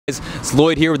It's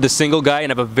Lloyd here with The Single Guy,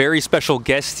 and I have a very special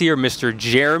guest here, Mr.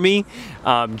 Jeremy.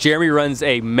 Jeremy runs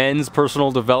a men's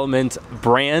personal development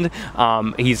brand.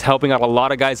 He's helping out a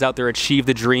lot of guys out there achieve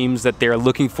the dreams that they're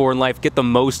looking for in life, get the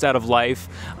most out of life.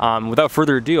 Without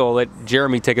further ado, I'll let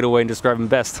Jeremy take it away and describe him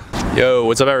best. Yo,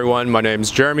 what's up everyone? My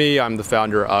name's Jeremy. I'm the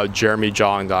founder of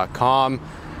JeremyJong.com.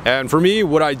 And for me,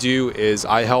 what I do is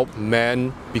I help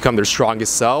men become their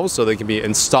strongest selves so they can be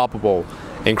unstoppable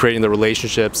in creating the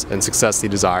relationships and success they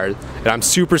desire. And I'm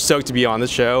super stoked to be on the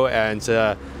show and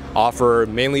to offer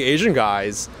mainly Asian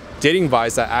guys dating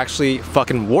advice that actually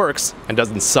fucking works and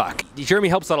doesn't suck. Jeremy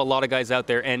helps out a lot of guys out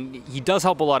there, and he does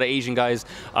help a lot of Asian guys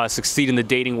succeed in the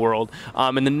dating world.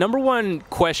 And the number one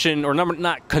question, or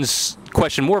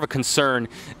question, more of a concern,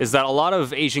 is that a lot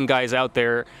of Asian guys out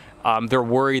there, they're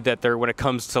worried that when it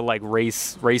comes to like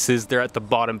races, they're at the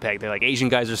bottom peg. They're like, Asian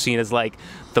guys are seen as like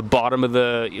the bottom of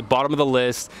the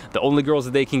list. The only girls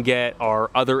that they can get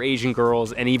are other Asian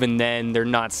girls, and even then, they're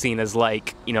not seen as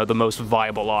like, you know, the most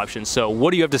viable option. So, what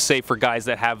do you have to say for guys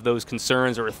that have those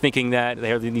concerns or are thinking that they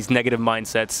have these negative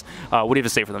mindsets? What do you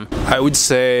have to say for them? I would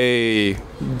say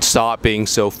stop being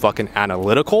so fucking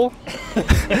analytical.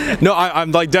 No,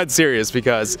 I'm like dead serious,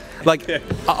 because like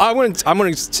I'm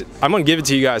gonna give it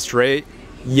to you guys straight.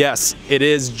 Yes, it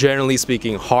is generally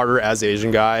speaking harder as an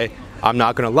Asian guy. I'm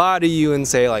not gonna lie to you and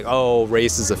say like, oh,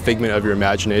 race is a figment of your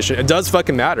imagination. It does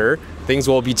fucking matter. Things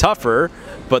will be tougher,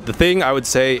 but the thing I would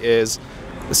say is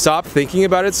stop thinking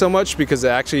about it so much, because it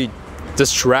actually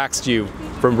distracts you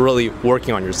from really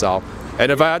working on yourself.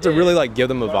 And if I had to really like give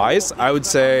them advice, I would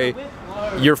say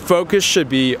your focus should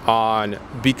be on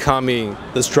becoming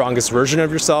the strongest version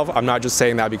of yourself. I'm not just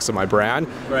saying that because of my brand,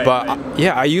 but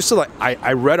yeah, I used to like,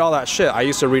 I read all that shit. I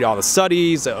used to read all the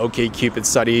studies, the OkCupid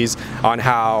studies on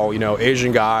how, you know,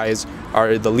 Asian guys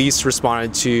are the least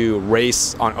responded to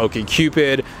race on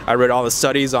OkCupid. I read all the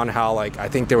studies on how, like, I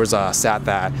think there was a stat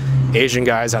that Asian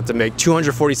guys have to make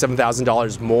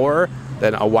 $247,000 more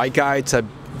than a white guy to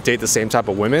date the same type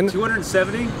of women.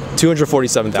 270?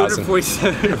 247,000.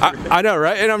 247. I know,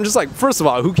 right? And I'm just like, first of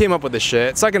all, who came up with this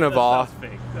shit? Second of all,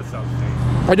 That sounds fake.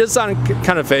 it does sound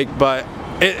kind of fake, but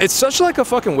it's such like a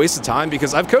fucking waste of time,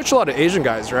 because I've coached a lot of Asian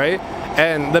guys, right?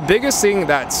 And the biggest thing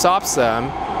that stops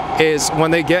them is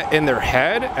when they get in their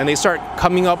head and they start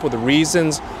coming up with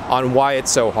reasons on why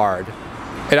it's so hard.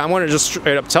 And I want to just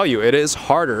straight up tell you, it is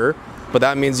harder, but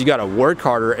that means you got to work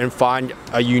harder and find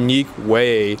a unique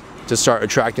way to start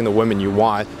attracting the women you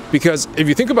want. Because if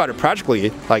you think about it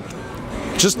practically, like,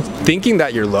 just thinking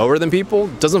that you're lower than people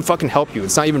doesn't fucking help you.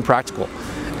 It's not even practical.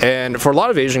 And for a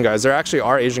lot of Asian guys, there actually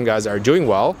are Asian guys that are doing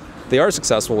well. They are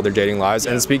successful with their dating lives,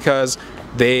 and it's because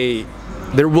they're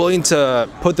willing to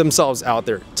put themselves out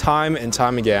there time and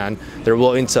time again. They're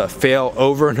willing to fail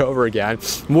over and over again,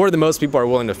 more than most people are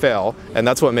willing to fail, and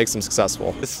that's what makes them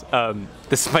successful.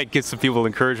 This might give some people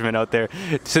encouragement out there.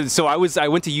 So I went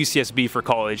to UCSB for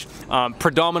college,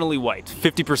 predominantly white,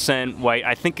 50% white.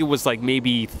 I think it was like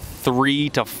maybe 3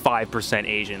 to 5%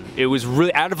 Asian. It was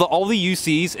really, out of all the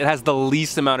UCs, it has the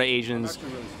least amount of Asians.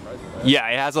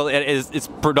 Yeah, it's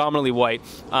predominantly white.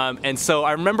 And so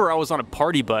I remember I was on a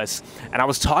party bus and I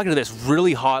was talking to this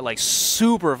really hot, like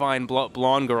super fine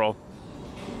blonde girl.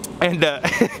 And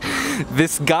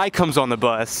this guy comes on the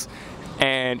bus,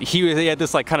 and he had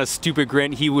this like kind of stupid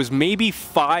grin. He was maybe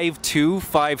 5'2",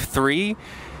 5'3",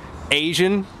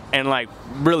 Asian, and like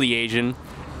really Asian.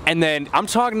 And then I'm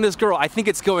talking to this girl, I think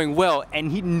it's going well,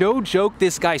 and no joke,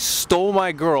 this guy stole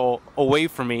my girl away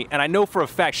from me, and I know for a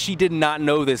fact she did not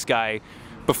know this guy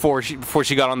before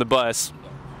she got on the bus.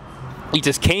 He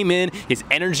just came in, his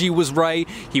energy was right,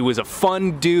 he was a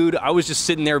fun dude, I was just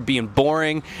sitting there being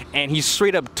boring, and he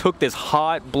straight up took this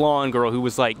hot blonde girl who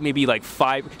was like maybe like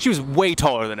she was way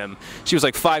taller than him. She was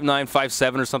like 5'9",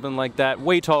 5'7", or something like that,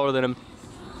 way taller than him.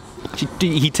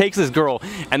 He takes this girl,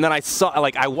 and then I saw,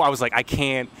 like, I was like, I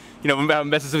can't, you know,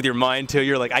 messes with your mind too.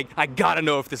 You're like, I gotta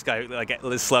know if this guy like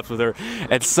slept with her.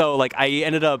 And so like we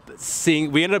ended up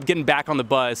getting back on the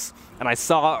bus, and I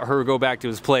saw her go back to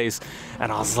his place,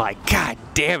 and I was like, God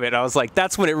damn it. I was like,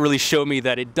 that's when it really showed me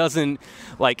that it doesn't,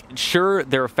 like, sure,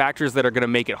 there are factors that are gonna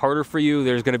make it harder for you.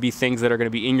 There's gonna be things that are gonna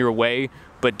be in your way,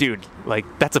 but dude, like,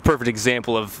 that's a perfect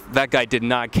example of that guy did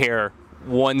not care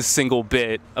one single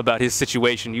bit about his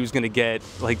situation. He was gonna get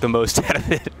like the most out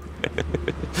of it.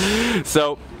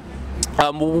 So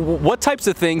what types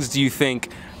of things do you think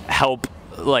help,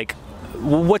 like,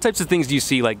 what types of things do you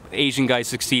see like Asian guys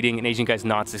succeeding and Asian guys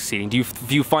not succeeding? Do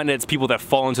you find that it's people that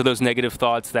fall into those negative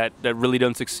thoughts that really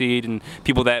don't succeed, and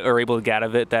people that are able to get out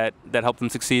of it that help them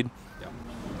succeed?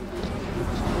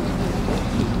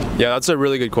 Yeah, that's a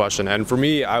really good question. And for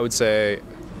me, I would say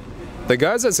The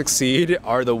guys that succeed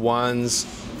are the ones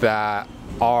that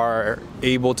are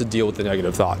able to deal with the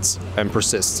negative thoughts and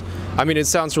persist. I mean, it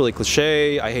sounds really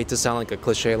cliche. I hate to sound like a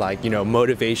cliche, like, you know,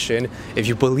 motivation. If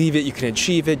you believe it, you can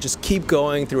achieve it. Just keep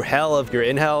going through hell if you're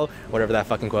in hell, whatever that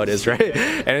fucking quote is, right?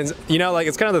 And it's, you know, like,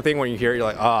 it's kind of the thing when you hear it, you're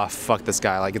like, oh, fuck this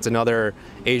guy. Like, it's another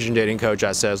Asian dating coach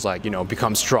that says, like, you know,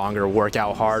 become stronger, work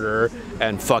out harder,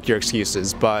 and fuck your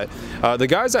excuses. But the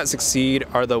guys that succeed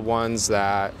are the ones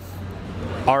that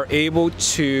are able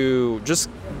to just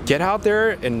get out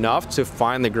there enough to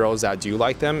find the girls that do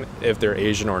like them, if they're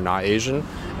Asian or not Asian,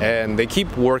 and they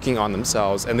keep working on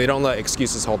themselves and they don't let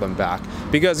excuses hold them back.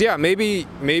 Because yeah, maybe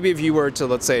if you were to,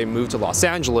 let's say, move to Los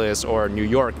Angeles or New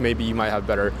York, maybe you might have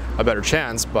a better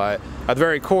chance, but at the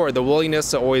very core, the willingness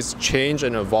to always change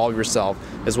and evolve yourself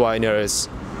is what I notice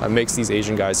makes these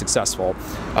Asian guys successful.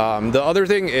 The other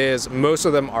thing is most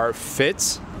of them are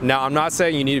fit. Now, I'm not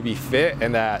saying you need to be fit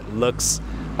and that looks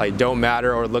like don't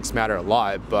matter or looks matter a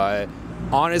lot, but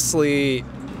honestly,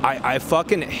 I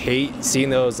fucking hate seeing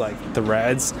those like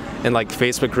threads and like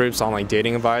Facebook groups on like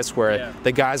dating advice where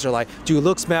the guys are like, do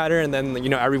looks matter? And then, you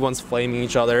know, everyone's flaming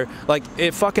each other. Like,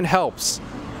 it fucking helps.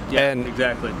 Yeah, and,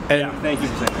 exactly. And, yeah, thank you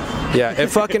for saying that. Yeah, it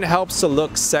fucking helps to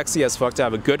look sexy as fuck, to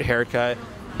have a good haircut.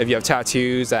 If you have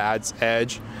tattoos, that adds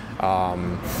edge.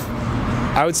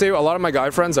 I would say a lot of my guy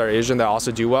friends are Asian that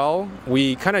also do well.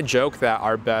 We kind of joke that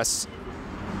our best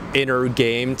inner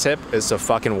game tip is to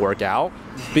fucking work out,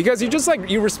 because you just like,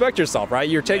 you respect yourself, right?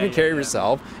 You're taking care of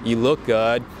yourself, you look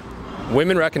good,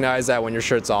 women recognize that when your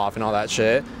shirt's off and all that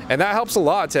shit, and that helps a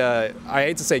lot to, I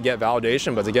hate to say get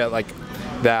validation, but to get like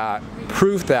that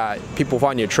proof that people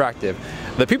find you attractive.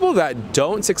 The people that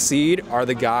don't succeed are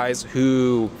the guys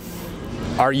who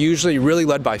are usually really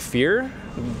led by fear.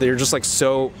 They're just like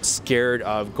so scared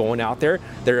of going out there.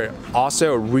 They're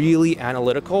also really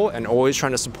analytical and always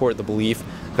trying to support the belief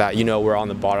that, you know, we're on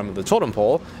the bottom of the totem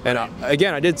pole. And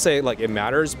again, I did say like it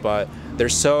matters, but they're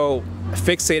so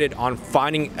fixated on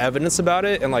finding evidence about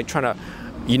it and like trying to,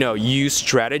 you know, use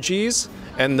strategies.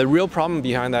 And the real problem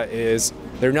behind that is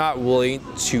they're not willing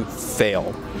to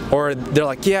fail. Or they're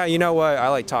like, yeah, you know what, I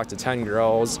like talked to 10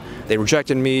 girls, they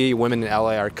rejected me, women in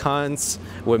LA are cunts,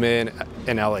 women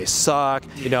in LA suck,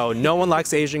 you know, no one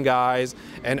likes Asian guys.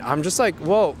 And I'm just like,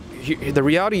 well, the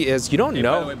reality is you don't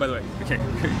know. By the way, okay.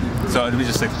 So let me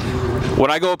just say,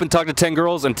 when I go up and talk to 10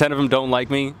 girls and 10 of them don't like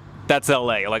me, that's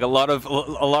LA. Like a lot of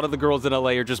the girls in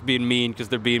LA are just being mean because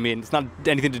they're being mean. It's not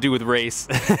anything to do with race.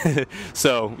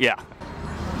 So yeah.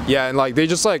 Yeah, and like they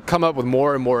just like come up with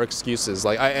more and more excuses.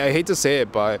 Like I hate to say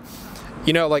it, but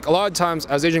you know, like a lot of times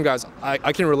as Asian guys,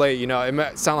 I can relate, you know, it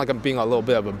might sound like I'm being a little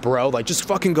bit of a bro, like just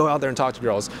fucking go out there and talk to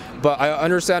girls. But I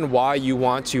understand why you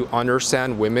want to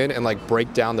understand women and like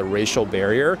break down the racial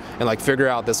barrier and like figure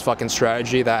out this fucking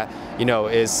strategy that, you know,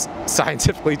 is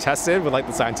scientifically tested with like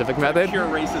the scientific method. Pure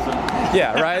racism.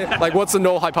 Yeah, right? Like what's the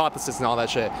null hypothesis and all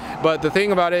that shit. But the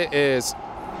thing about it is,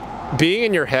 being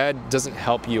in your head doesn't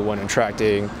help you when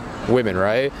attracting women,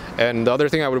 right? And the other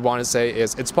thing I would want to say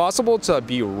is it's possible to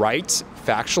be right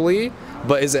factually,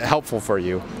 but is it helpful for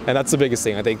you? And that's the biggest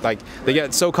thing. I think like they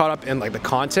get so caught up in like the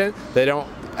content, they don't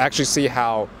actually see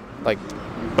how like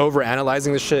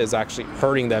over-analyzing this shit is actually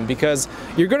hurting them, because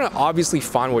you're gonna obviously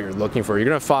find what you're looking for. You're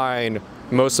gonna find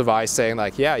most of us saying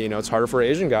like, yeah, you know, it's harder for an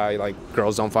Asian guy, like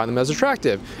girls don't find them as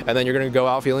attractive. And then you're gonna go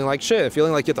out feeling like shit,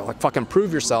 feeling like you have to like fucking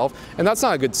prove yourself. And that's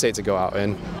not a good state to go out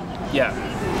in. Yeah.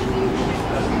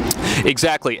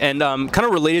 Exactly. And kind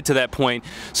of related to that point,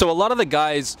 so a lot of the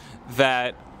guys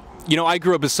that, you know, I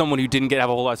grew up as someone who didn't have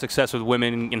a whole lot of success with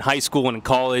women in high school and in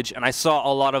college, and I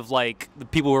saw a lot of like the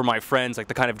people who were my friends, like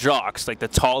the kind of jocks, like the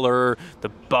taller, the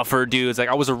buffer dudes. Like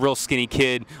I was a real skinny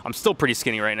kid. I'm still pretty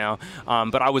skinny right now,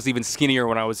 but I was even skinnier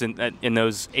when I was in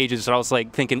those ages. So I was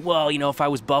like thinking, well, you know, if I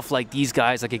was buff like these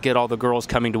guys, I could get all the girls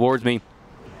coming towards me.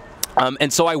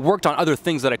 And so I worked on other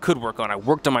things that I could work on. I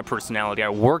worked on my personality. I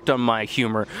worked on my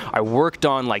humor. I worked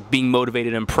on like being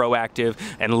motivated and proactive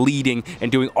and leading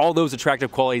and doing all those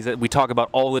attractive qualities that we talk about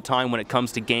all the time when it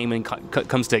comes to game and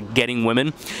comes to getting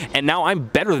women. And now I'm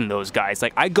better than those guys.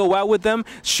 Like I go out with them.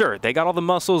 Sure, they got all the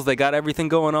muscles. They got everything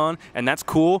going on, and that's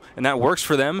cool and that works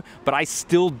for them. But I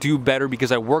still do better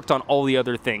because I worked on all the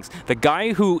other things. The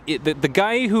guy who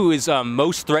is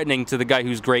most threatening to the guy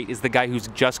who's great is the guy who's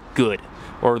just good,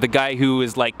 or the guy who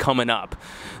is like coming up.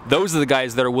 Those are the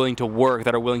guys that are willing to work,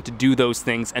 that are willing to do those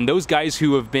things. And those guys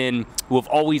who have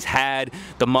always had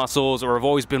the muscles, or have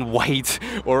always been white,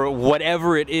 or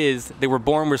whatever it is, they were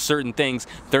born with certain things,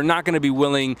 they're not going to be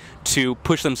willing to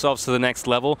push themselves to the next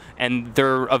level, and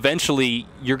you're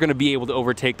going to be able to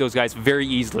overtake those guys very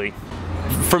easily.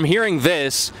 from hearing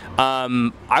this,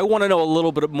 I want to know a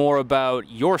little bit more about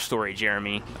your story,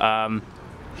 Jeremy.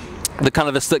 The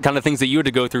kind of things that you had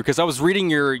to go through, because I was reading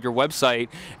your website,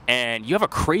 and you have a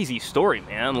crazy story,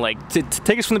 man. Like,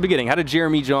 take us from the beginning. How did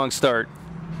Jeremy Jong start?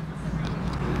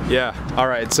 Yeah. All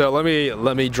right. So let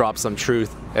me drop some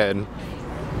truth and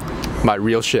my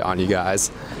real shit on you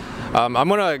guys. I'm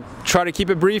gonna try to keep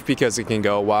it brief because it can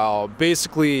go a while.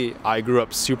 Basically, I grew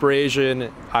up super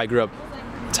Asian. I grew up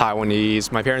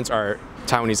Taiwanese. My parents are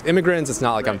Taiwanese immigrants. It's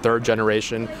not like I'm third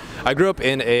generation. I grew up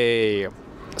in a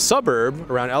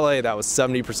suburb around LA that was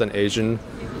 70% Asian.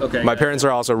 Okay. My parents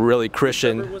are also really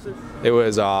Christian. What was it? It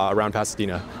was around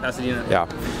Pasadena. Pasadena. Yeah.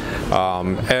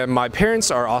 And my parents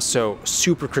are also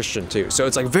super Christian too. So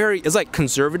it's like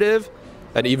conservative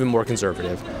and even more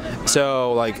conservative.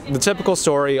 So like the typical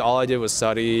story, all I did was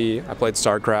study. I played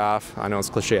StarCraft. I know it's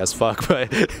cliche as fuck,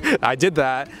 but I did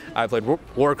that. I played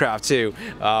Warcraft too.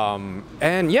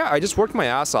 And yeah, I just worked my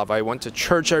ass off. I went to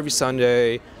church every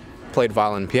Sunday, played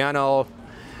violin and piano.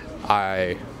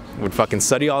 I would fucking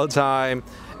study all the time.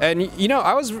 And you know,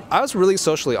 I was really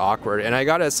socially awkward, and I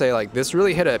gotta say, like, this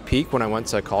really hit a peak when I went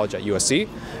to college at USC,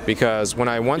 because when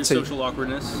I went to social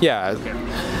awkwardness. Yeah, okay.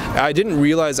 I didn't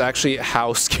realize actually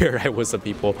how scared I was of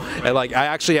people, and like I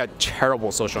actually had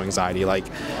terrible social anxiety. Like,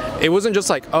 it wasn't just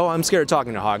like, oh, I'm scared of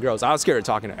talking to hot girls. I was scared of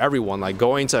talking to everyone. Like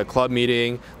going to a club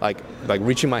meeting, like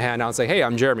reaching my hand out and saying, hey,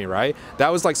 I'm Jeremy, right? That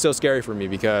was like so scary for me,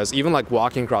 because even like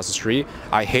walking across the street,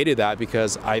 I hated that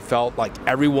because I felt like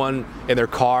everyone in their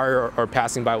car or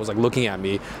passing by was like looking at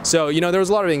me. So, you know, there was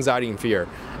a lot of anxiety and fear.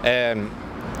 And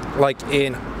like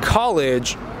in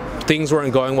college, things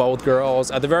weren't going well with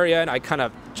girls. At the very end, I kind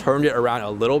of turned it around a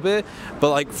little bit, but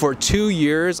like for 2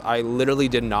 years, I literally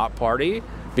did not party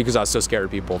because I was so scared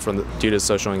of people due to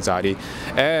social anxiety.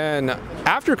 And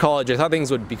after college, I thought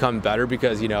things would become better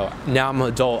because, you know, now I'm an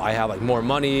adult, I have like more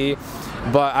money,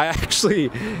 but I actually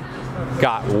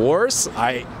got worse.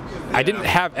 I didn't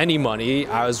have any money.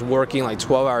 I was working like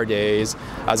 12-hour days.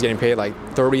 I was getting paid like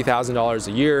 $30,000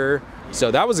 a year.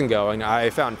 So that wasn't going. I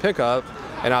found pickup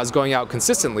and I was going out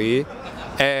consistently,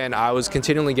 and I was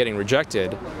continually getting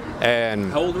rejected.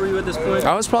 And how old were you at this point?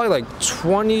 I was probably like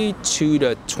 22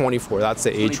 to 24. That's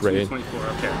the age range. 24,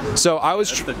 okay. So I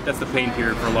was. That's the pain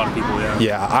period for a lot of people, yeah.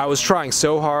 Yeah, I was trying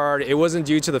so hard. It wasn't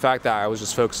due to the fact that I was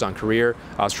just focused on career.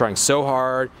 I was trying so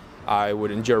hard. I would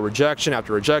endure rejection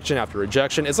after rejection after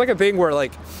rejection. It's like a thing where,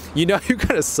 like, you know, you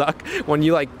kind of suck when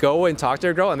you like go and talk to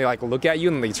a girl and they like look at you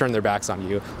and they turn their backs on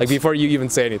you, like before you even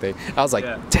say anything. I was like,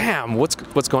 yeah. Damn, what's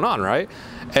going on, right?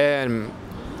 And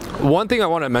one thing I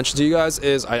want to mention to you guys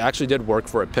is I actually did work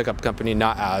for a pickup company,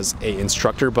 not as a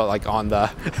instructor, but like on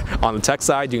the tech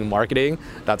side doing marketing.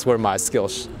 That's where my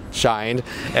skills shined.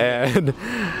 And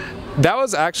that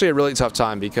was actually a really tough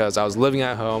time because I was living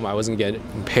at home. I wasn't getting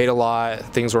paid a lot.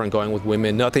 Things weren't going with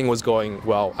women. Nothing was going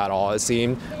well at all, it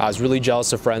seemed. I was really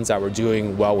jealous of friends that were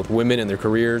doing well with women in their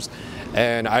careers.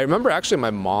 And I remember actually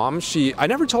my mom, I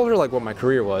never told her like what my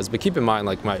career was, but keep in mind,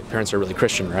 like, my parents are really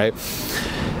Christian, right?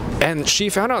 And she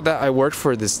found out that I worked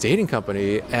for this dating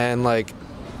company, and like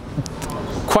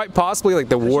quite possibly like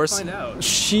the worst.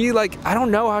 She like, I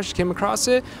don't know how she came across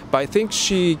it, but I think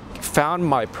she found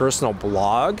my personal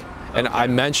blog. And I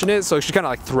mentioned it, so she kind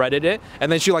of like threaded it,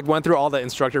 and then she like went through all the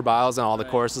instructor bios and all the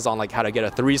courses on like how to get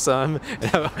a threesome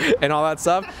and all that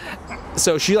stuff.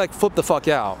 So she like flipped the fuck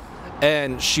out,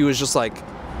 and she was just like,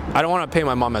 I don't want to paint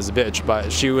my mom as a bitch,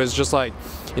 but she was just like,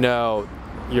 you know,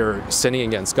 you're sinning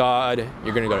against God,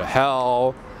 you're gonna go to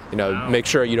hell. You know, make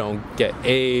sure you don't get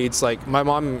AIDS. Like, my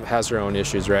mom has her own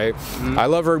issues, right? Mm-hmm. I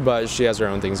love her, but she has her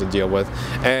own things to deal with.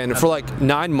 And for like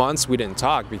 9 months, we didn't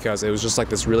talk because it was just like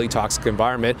this really toxic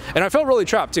environment. And I felt really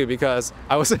trapped too because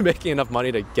I wasn't making enough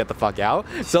money to get the fuck out.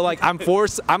 So like, I'm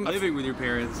living with your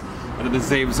parents, but at the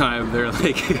same time, they're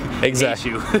like,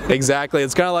 exactly. Exactly.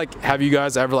 It's kind of like, have you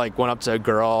guys ever like went up to a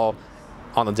girl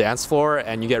on the dance floor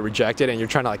and you get rejected and you're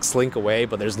trying to like slink away,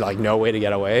 but there's like no way to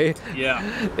get away? Yeah.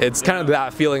 It's kind of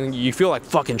that feeling. You feel like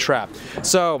fucking trapped.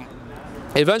 So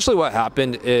eventually what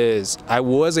happened is I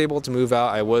was able to move out.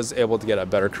 I was able to get a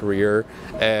better career,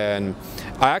 and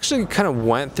I actually kind of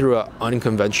went through an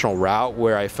unconventional route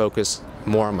where I focused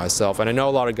more on myself. And I know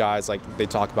a lot of guys, like, they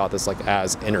talk about this like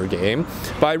as inner game,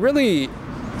 but I really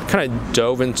kind of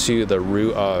dove into the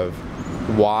root of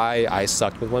why I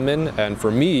sucked with women. And for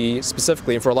me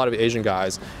specifically, and for a lot of Asian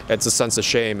guys, it's a sense of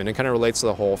shame, and it kind of relates to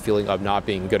the whole feeling of not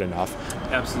being good enough.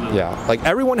 Absolutely. Yeah, like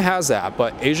everyone has that,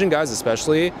 but Asian guys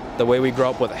especially, the way we grow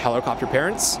up with helicopter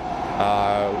parents,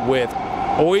 with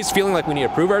always feeling like we need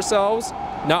to prove ourselves,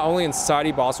 not only in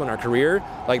society but also in our career.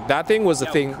 Like that thing was the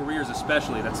thing. Careers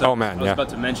especially. That's oh man, I was about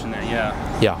to mention that.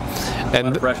 Yeah. Yeah.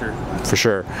 And pressure. For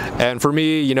sure. And for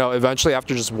me, you know, eventually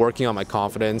after just working on my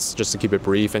confidence, just to keep it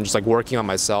brief, and just like working on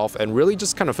myself and really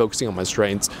just kind of focusing on my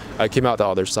strengths, I came out the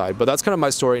other side. But that's kind of my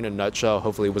story in a nutshell.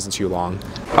 Hopefully it wasn't too long.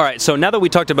 All right, so now that we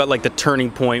talked about like the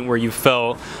turning point where you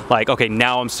felt like, okay,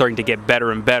 now I'm starting to get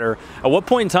better and better, at what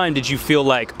point in time did you feel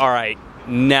like, all right,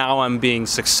 now I'm being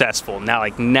successful, now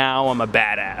I'm a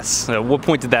badass? At what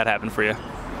point did that happen for you?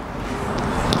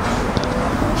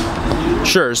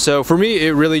 Sure, so for me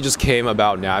it really just came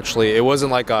about naturally. It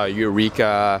wasn't like a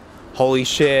eureka, holy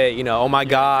shit, you know, oh my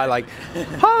god, like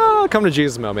come to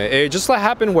Jesus moment. It just like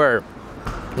happened where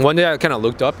one day I kind of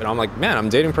looked up and I'm like, man, I'm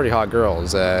dating pretty hot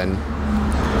girls and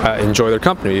I enjoy their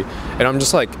company. And I'm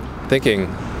just like thinking,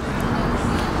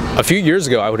 a few years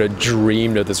ago I would have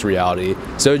dreamed of this reality.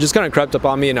 So it just kind of crept up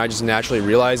on me and I just naturally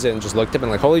realized it and just looked up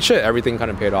and like, holy shit, everything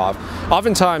kind of paid off.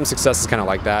 Oftentimes success is kind of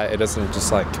like that. It doesn't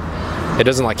just like, it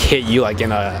doesn't like hit you like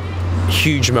in a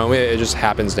huge moment. It just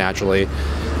happens naturally.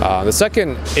 The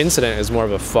second incident is more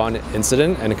of a fun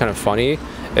incident and kind of funny.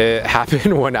 It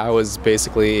happened when I was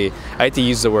basically, I hate to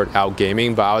use the word out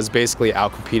gaming, but I was basically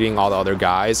out competing all the other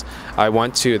guys. I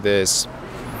went to this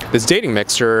dating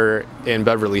mixer in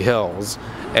Beverly Hills,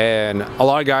 and a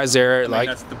lot of guys there, like,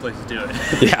 that's the place to do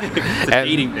it. Yeah. It's a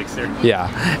dating mixer. Yeah,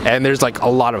 and there's like a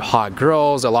lot of hot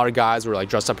girls. A lot of guys were like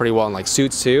dressed up pretty well in like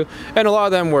suits too, and a lot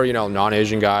of them were, you know,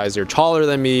 non-Asian guys. They're taller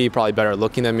than me, probably better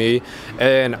looking than me,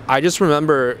 and I just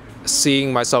remember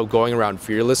seeing myself going around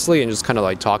fearlessly and just kind of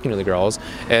like talking to the girls,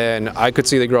 and I could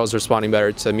see the girls responding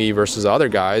better to me versus the other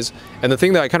guys. And the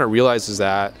thing that I kind of realized is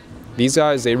that these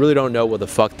guys, they really don't know what the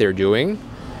fuck they're doing.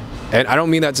 And I don't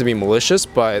mean that to be malicious,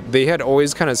 but they had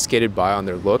always kind of skated by on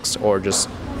their looks or just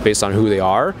based on who they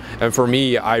are. And for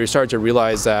me, I started to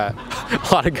realize that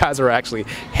a lot of guys were actually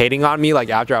hating on me. Like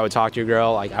after I would talk to a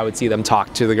girl, like I would see them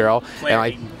talk to the girl, and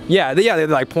like they'd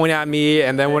like point at me,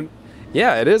 and then when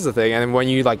yeah, it is the thing. And when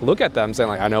you like look at them saying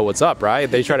like, I know what's up, right?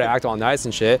 They try to act all nice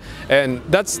and shit. And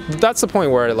that's the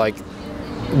point where like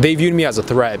they viewed me as a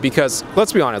threat, because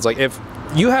let's be honest, like if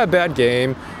you have bad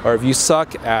game or if you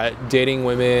suck at dating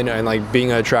women and like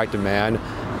being an attractive man,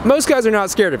 most guys are not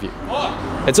scared of you.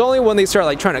 It's only when they start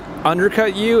like trying to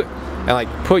undercut you and like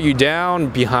put you down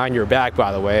behind your back,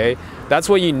 by the way, that's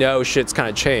when you know shit's kind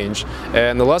of changed.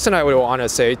 And the lesson I would want to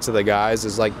say to the guys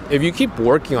is like, if you keep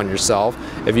working on yourself,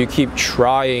 if you keep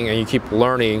trying and you keep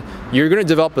learning, you're going to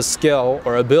develop a skill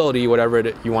or ability,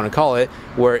 whatever you want to call it,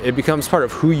 where it becomes part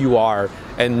of who you are,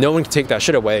 and no one can take that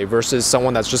shit away, versus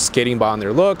someone that's just skating by on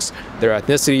their looks, their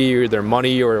ethnicity, or their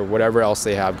money, or whatever else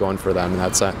they have going for them in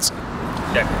that sense.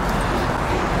 Yeah.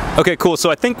 Okay, cool. So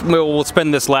I think we'll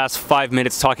spend this last 5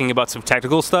 minutes talking about some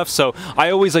technical stuff. So I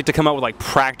always like to come out with like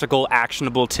practical,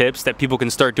 actionable tips that people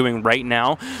can start doing right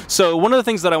now. So one of the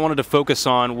things that I wanted to focus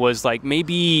on was like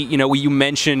maybe, you know, you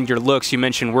mentioned your looks, you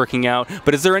mentioned working out,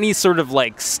 but is there any sort of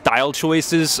like style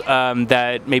choices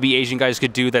that maybe Asian guys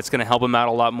could do that's going to help them out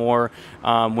a lot more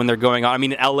when they're going on? I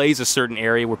mean, LA is a certain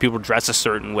area where people dress a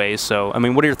certain way. So, I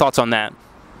mean, what are your thoughts on that?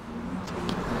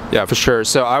 Yeah, for sure.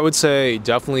 So I would say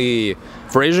definitely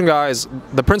for Asian guys,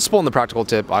 the principle and the practical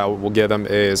tip I will give them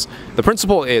is, the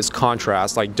principle is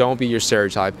contrast. Like, don't be your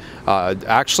stereotype.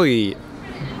 Actually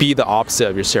be the opposite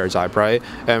of your stereotype, right?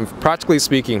 And practically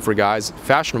speaking, for guys,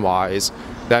 fashion-wise,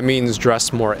 that means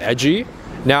dress more edgy.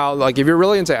 Now, like if you're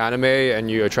really into anime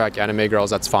and you attract anime girls,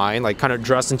 that's fine. Like kind of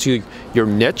dress into your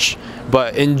niche.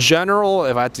 But in general,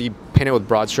 if I had to paint it with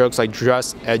broad strokes, like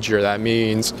dress edgier. That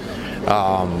means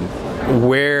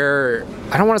wear,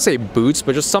 I don't want to say boots,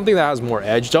 but just something that has more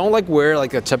edge. Don't like wear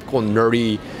like a typical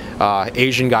nerdy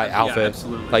Asian guy outfit.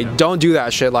 Yeah, like don't do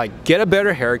that shit. Like get a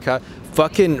better haircut,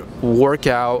 fucking work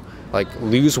out, like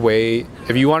lose weight.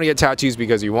 If you want to get tattoos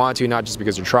because you want to, not just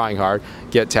because you're trying hard,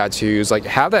 get tattoos. Like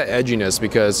have that edginess,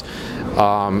 because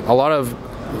a lot of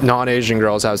non-Asian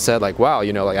girls have said like, wow,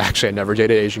 you know, like actually I never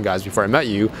dated Asian guys before I met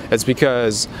you. It's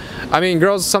because, I mean,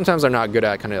 girls sometimes are not good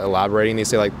at kind of elaborating. They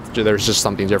say like, there's just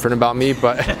something different about me,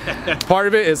 but part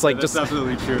of it is like that's just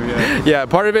absolutely true. Yeah. Yeah,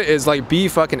 part of it is like be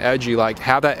fucking edgy, like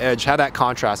have that edge, have that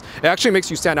contrast. It actually makes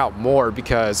you stand out more,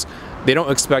 because they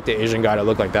don't expect the Asian guy to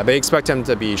look like that. They expect him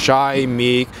to be shy,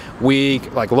 meek,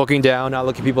 weak, like looking down, not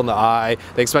looking people in the eye.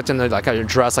 They expect him to like kind of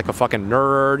dress like a fucking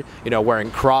nerd, you know, wearing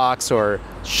Crocs or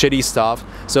shitty stuff.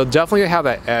 So definitely have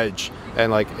that edge.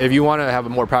 And like if you want to have a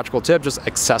more practical tip, just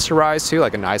accessorize too,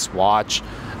 like a nice watch.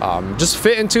 Just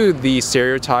fit into the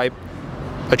stereotype,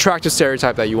 attractive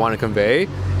stereotype that you want to convey,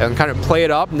 and kind of play it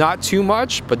up, not too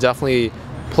much, but definitely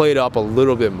play it up a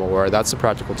little bit more. That's a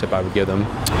practical tip I would give them.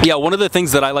 Yeah, one of the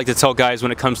things that I like to tell guys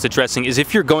when it comes to dressing is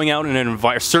if you're going out in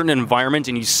a certain environment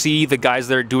and you see the guys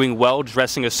that are doing well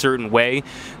dressing a certain way,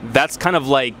 that's kind of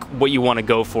like what you want to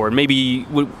go for. Maybe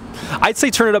I'd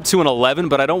say turn it up to an 11,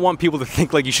 but I don't want people to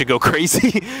think like you should go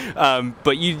crazy.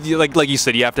 But you like you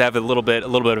said, you have to have a little bit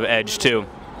of edge too.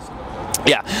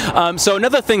 Yeah. So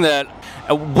another thing that,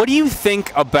 what do you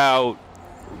think about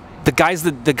the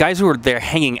guys who are there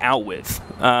hanging out with?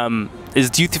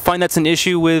 Do you find that's an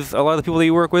issue with a lot of the people that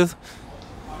you work with?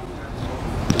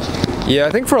 Yeah,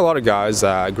 I think for a lot of guys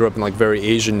that grew up in like very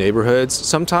Asian neighborhoods,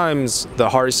 sometimes the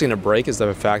hardest thing to break is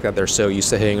the fact that they're so used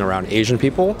to hanging around Asian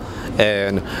people.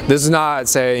 And this is not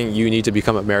saying you need to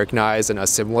become Americanized and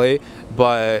assimilate,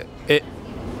 but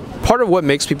part of what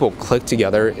makes people click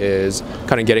together is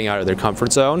kind of getting out of their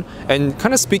comfort zone and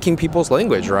kind of speaking people's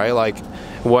language, right? Like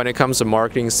when it comes to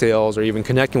marketing, sales, or even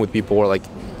connecting with people, or like,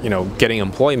 you know, getting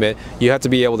employment, you have to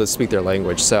be able to speak their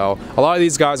language. So a lot of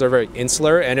these guys are very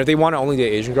insular, and if they want to only date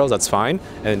Asian girls, that's fine,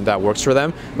 and that works for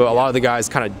them. But a lot of the guys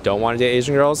kind of don't want to date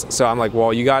Asian girls, so I'm like,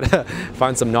 well, you gotta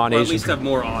find some non-Asian. Or at least have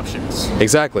more options.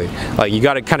 Exactly. Like you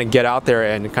gotta kind of get out there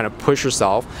and kind of push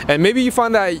yourself. And maybe you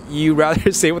find that you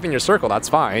rather stay within your circle, that's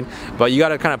fine. But you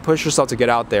gotta kind of push yourself to get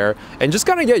out there and just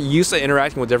kind of get used to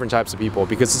interacting with different types of people,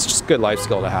 because it's just a good life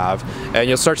skill to have.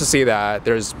 And you'll start to see that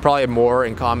there's probably more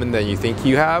in common than you think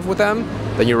you have with them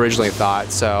than you originally thought.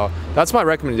 So that's my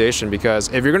recommendation, because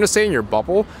if you're going to stay in your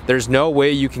bubble, there's no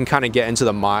way you can kind of get into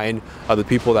the mind of the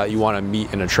people that you want to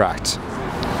meet and attract.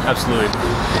 Absolutely.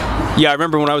 Yeah, I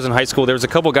remember when I was in high school, there was a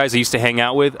couple guys I used to hang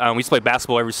out with. We used to play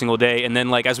basketball every single day, and then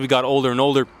like as we got older and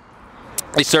older,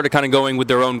 they started kind of going with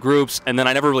their own groups, and then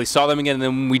I never really saw them again. And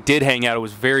then when we did hang out, it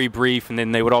was very brief, and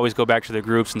then they would always go back to their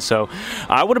groups. And so,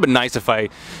 it would have been nice if I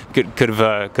could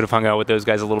have hung out with those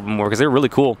guys a little bit more, because they were really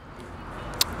cool.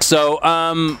 So,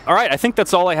 all right, I think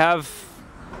that's all I have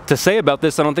to say about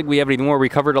this. I don't think we have any more. We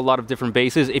covered a lot of different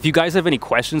bases. If you guys have any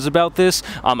questions about this,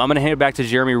 I'm going to hand it back to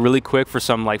Jeremy really quick for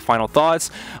some like final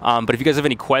thoughts. But if you guys have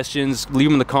any questions, leave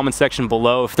them in the comment section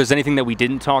below. If there's anything that we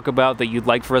didn't talk about that you'd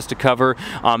like for us to cover,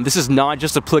 this is not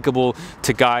just applicable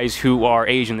to guys who are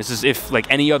Asian. This is if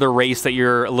like any other race that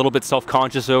you're a little bit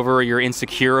self-conscious over or you're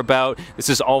insecure about. This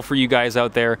is all for you guys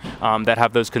out there that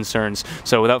have those concerns.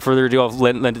 So without further ado, I'll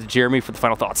lend it to Jeremy for the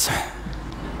final thoughts.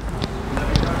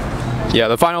 Yeah,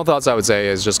 the final thoughts I would say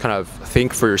is just kind of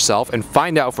think for yourself and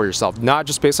find out for yourself, not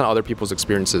just based on other people's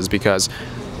experiences, because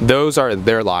those are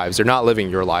their lives. They're not living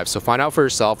your life. So find out for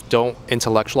yourself. Don't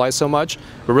intellectualize so much,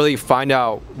 but really find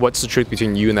out what's the truth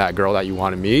between you and that girl that you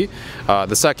want to meet.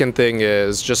 The second thing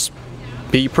is just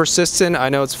be persistent. I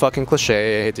know it's fucking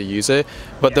cliche, I hate to use it,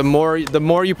 but the more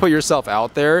you put yourself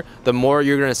out there, the more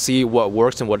you're gonna see what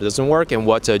works and what doesn't work, and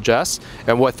what to adjust,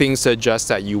 and what things to adjust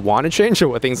that you want to change, and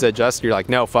what things to adjust you're like,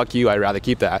 no, fuck you, I'd rather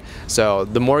keep that. So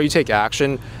the more you take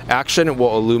action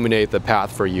will illuminate the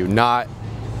path for you, not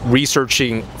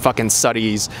researching fucking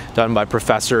studies done by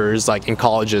professors like in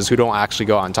colleges who don't actually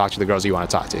go out and talk to the girls you want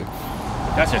to talk to.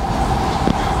 Gotcha.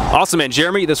 Awesome, man.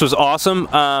 Jeremy, this was awesome.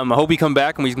 I hope you come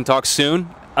back and we can talk soon.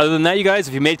 Other than that, you guys,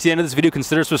 if you made it to the end of this video,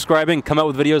 consider subscribing. Come out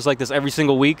with videos like this every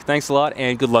single week. Thanks a lot,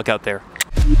 and good luck out there.